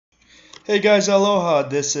Hey guys, aloha.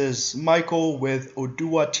 This is Michael with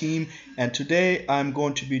ODUWA team, and today I'm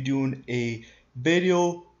going to be doing a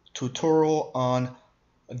video tutorial on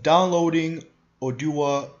downloading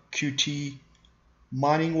ODUWA QT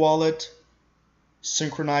mining wallet,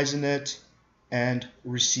 synchronizing it, and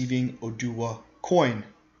receiving ODUWA coin.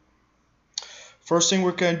 First thing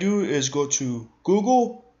we're going to do is go to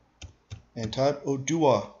Google and type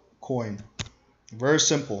ODUWA coin. Very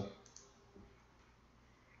simple.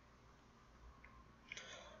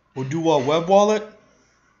 ODUWA web wallet.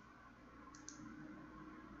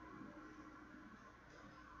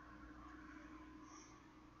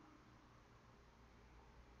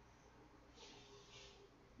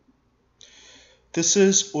 This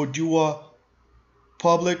is ODUWA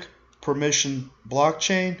public permission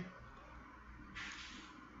blockchain.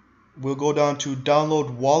 We'll go down to download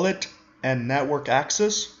wallet and network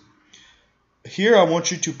access. Here I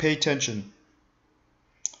want you to pay attention.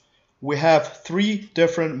 We have three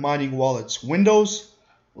different mining wallets: Windows,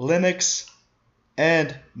 Linux,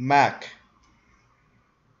 and Mac.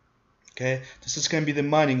 Okay, this is going to be the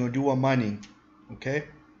mining, ODUWA mining. Okay,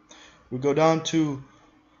 we go down to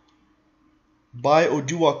buy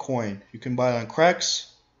ODUWA coin. You can buy it on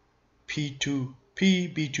Cracks, P2P,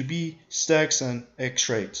 B2B, Stacks, and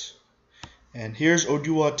X-Rates. And here's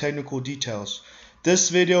ODUWA technical details. This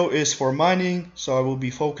video is for mining, so I will be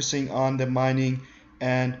focusing on the mining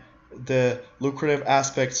and the lucrative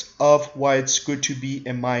aspects of why it's good to be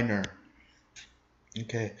a miner.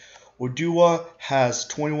 Okay, ODUWA has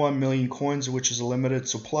 21 million coins, which is a limited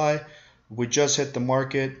supply. We just hit the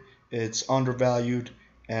market, it's undervalued,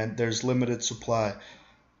 and there's limited supply.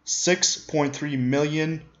 6.3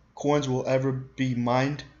 million coins will ever be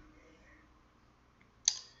mined.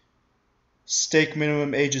 Stake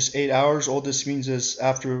minimum age is 8 hours. All this means is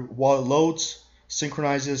after wallet loads,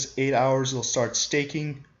 synchronizes 8 hours, it'll start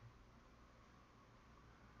staking.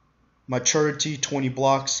 Maturity 20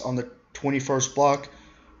 blocks. On the 21st block,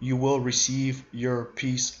 you will receive your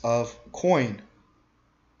piece of coin.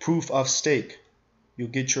 Proof of stake. You'll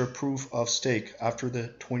get your proof of stake after the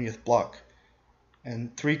 20th block.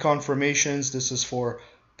 And 3 confirmations. This is for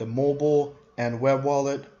the mobile and web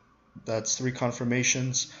wallet. That's 3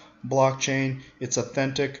 confirmations. Blockchain, it's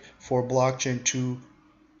authentic for blockchain to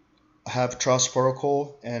have trust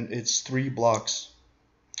protocol, and it's 3 blocks.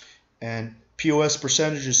 And PoS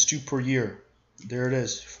percentage is 2 per year. There it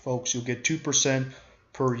is, folks. You'll get 2%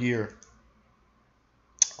 per year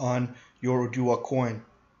on your ODUWA coin.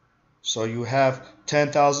 So you have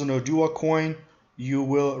 10,000 ODUWA coin, you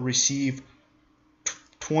will receive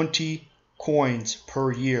 20 coins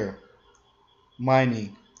per year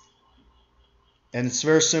mining. And it's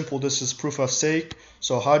very simple. This is proof of stake.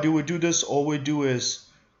 So how do we do this? All we do is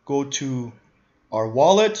go to our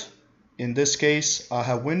wallet. In this case, I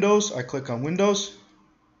have Windows. I click on Windows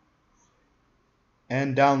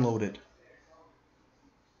and download it.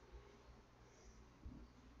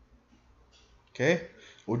 Okay,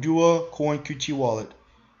 ODUWA Coin QT wallet.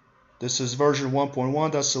 This is version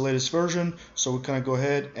 1.1. That's the latest version. So we're gonna go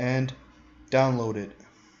ahead and download it.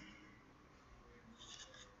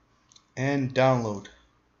 And download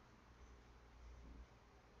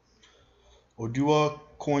ODUWA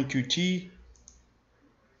Coin QT.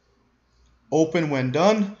 Open when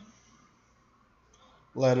done.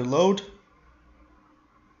 Let it load.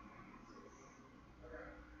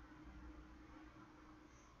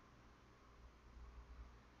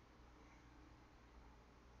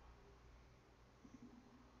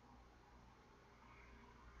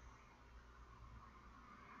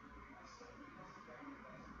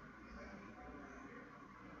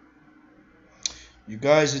 You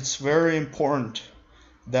guys, it's very important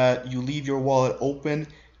that you leave your wallet open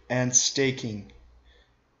and staking.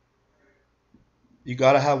 You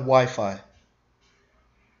gotta have Wi-Fi.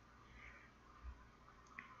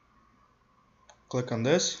 Click on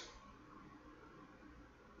this.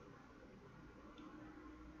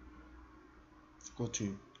 Go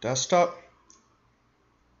to desktop.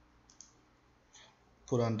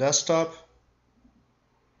 Put on desktop.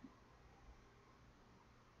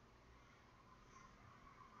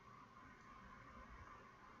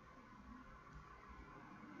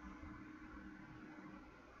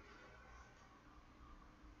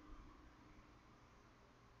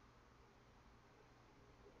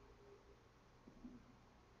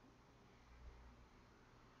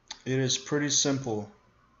 It is pretty simple.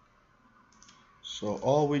 So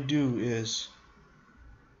all we do is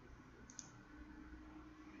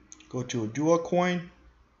go to ODUWA coin,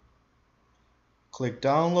 click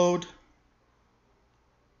download.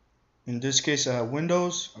 In this case I have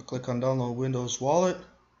Windows. I click on download Windows wallet.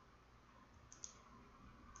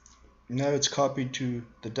 Now it's copied to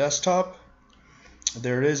the desktop.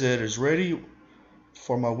 There it is. It is ready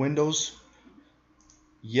for my Windows.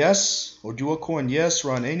 Yes. ODUWA coin. Yes.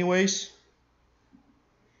 Run anyways.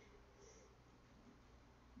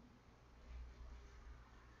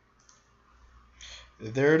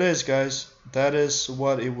 There it is, guys. That is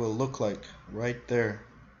what it will look like right there.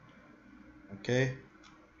 Okay.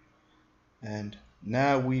 And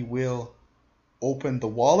now we will open the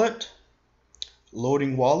wallet.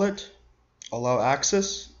 Loading wallet. Allow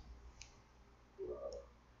access.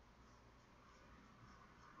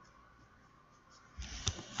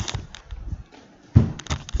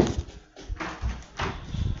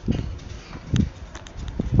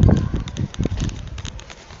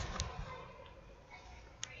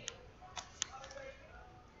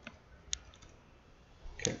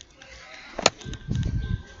 Okay.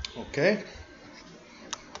 Okay.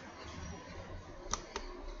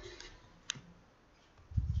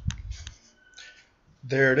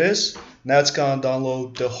 There it is. Now it's going to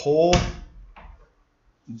download the whole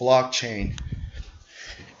blockchain.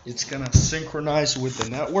 It's going to synchronize with the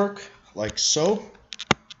network like so.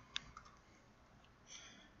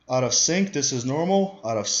 Out of sync, this is normal.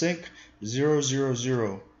 Out of sync,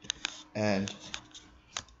 000. And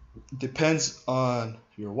depends on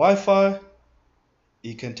your Wi-Fi.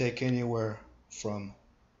 It can take anywhere from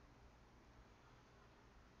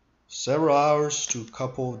several hours to a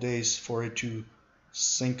couple of days for it to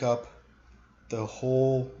sync up the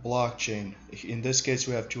whole blockchain. In this case,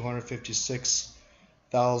 we have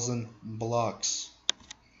 256,000 blocks.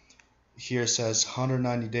 Here it says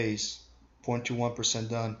 190 days, 0.21%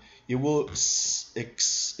 done. It will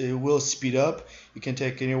speed up. It can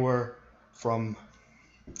take anywhere from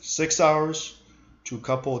 6 hours to a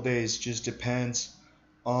couple of days. Just depends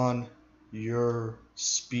on your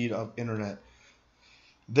speed of internet.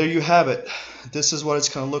 There you have it. This is what it's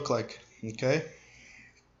going to look like. Okay.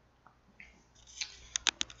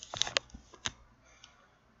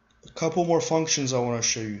 A couple more functions I want to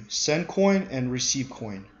show you. Send coin and receive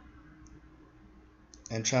coin.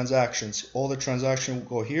 And transactions. All the transactions will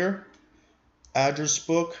go here. Address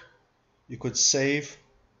book. You could save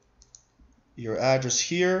your address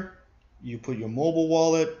here. You put your mobile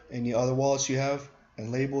wallet, any other wallets you have,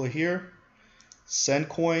 and label it here. Send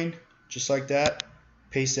coin, just like that.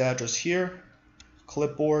 Paste the address here.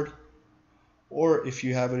 Clipboard. Or if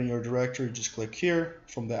you have it in your directory, just click here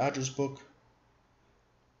from the address book.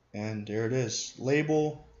 And there it is.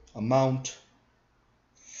 Label, amount,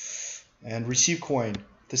 and receive coin.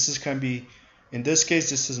 This is can be, in this case,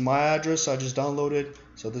 this is my address I just downloaded.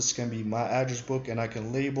 So this can be my address book, and I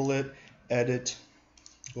can label it, edit,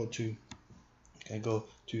 go to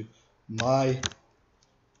my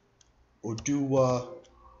ODUWA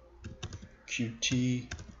QT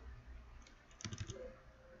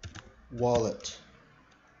wallet.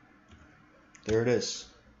 There it is.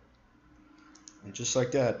 And just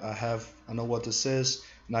like that, I know what this is,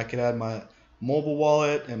 and I can add my mobile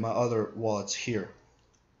wallet and my other wallets here.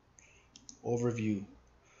 Overview.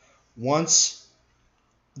 Once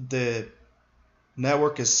the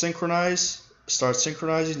network is synchronized, start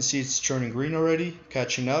synchronizing, see it's turning green already,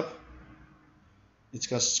 catching up. It's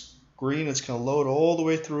got green, it's going to load all the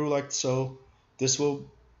way through like so. This will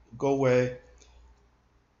go away.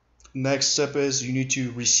 Next step is you need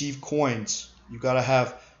to receive coins. You got to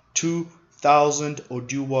have 2,000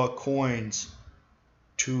 ODUWA coins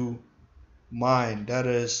to mine. That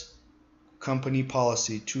is company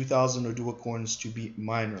policy. 2,000 ODUWA coins to be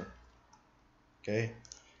miner. Okay.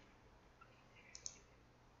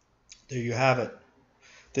 There you have it.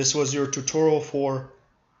 This was your tutorial for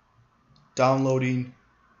downloading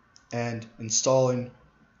and installing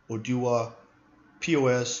ODUWA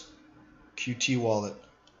PoS QT wallet.